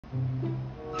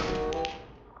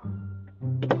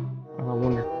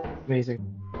Amazing.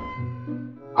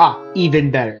 Ah,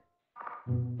 even better.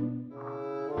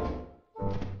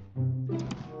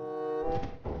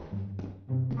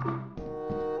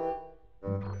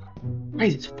 Why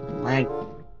is this fucking lag?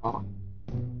 Oh.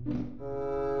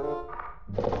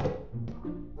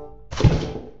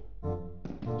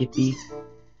 Yippee.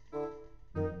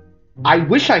 I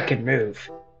wish I could move.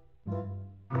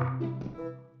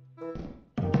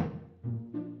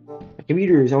 The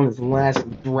computer is on its last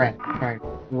breath trying to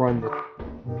run this.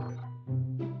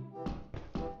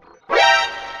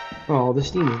 Oh, the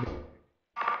steam is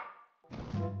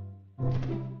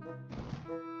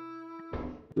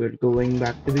we're going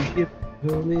back to the ship.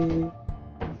 Hurry.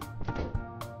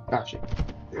 Gotcha.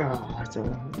 Ah, that's a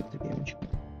damage.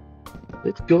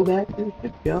 Let's go back to the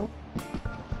ship, y'all.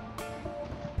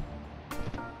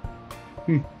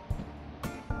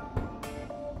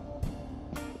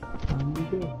 On we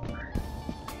go.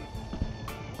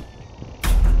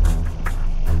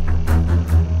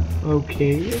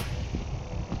 Okay.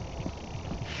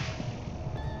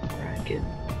 Bracken.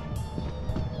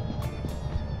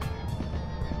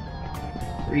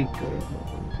 Pretty good.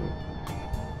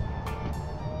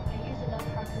 I use a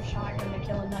nutcracker shotgun to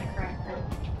kill a nutcracker.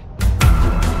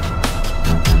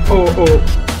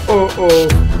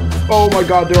 Oh my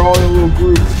god, they're all in a little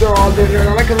group.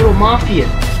 They're like a little mafia.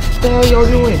 What the hell y'all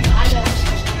doing? I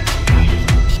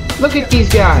know. Look at these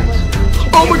guys.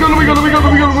 Oh my god,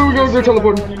 they're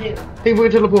teleporting. They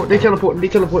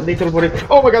teleporting.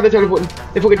 Oh my god, they're teleporting.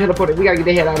 They fucking teleporting. We gotta get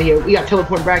the head out of here. We got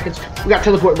teleporting brackens. They're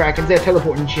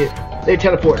teleporting shit. They're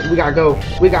teleporting. We gotta go.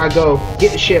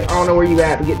 Get the ship. I don't know where you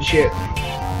at, but get the ship.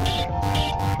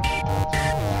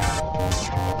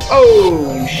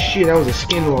 Oh shit, that was a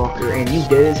skinwalker, and you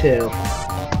dead as hell.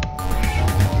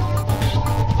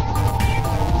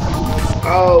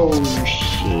 Oh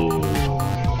shit.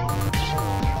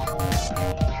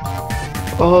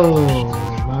 Oh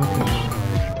my god.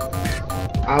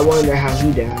 I wonder how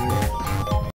he died.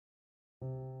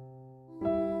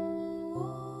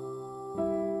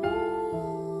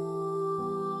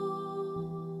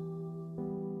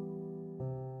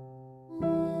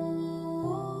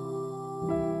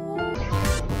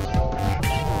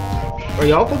 Are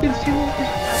y'all fucking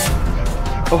skinwalkers?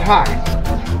 Oh hi.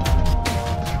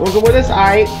 Wanna go with us?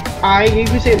 I you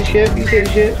can say the ship,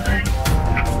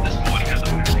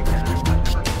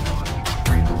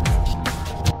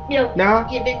 Yep. Nah?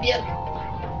 Yep.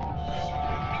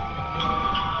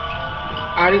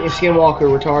 I think the skinwalker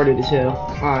retarded as hell.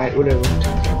 Alright, whatever.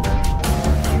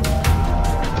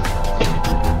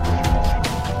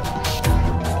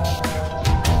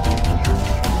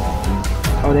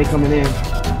 Oh, they coming in.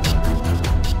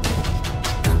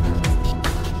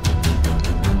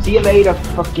 See you later,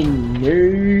 fucking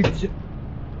nerds.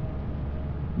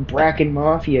 Bracken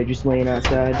Mafia just laying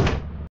outside.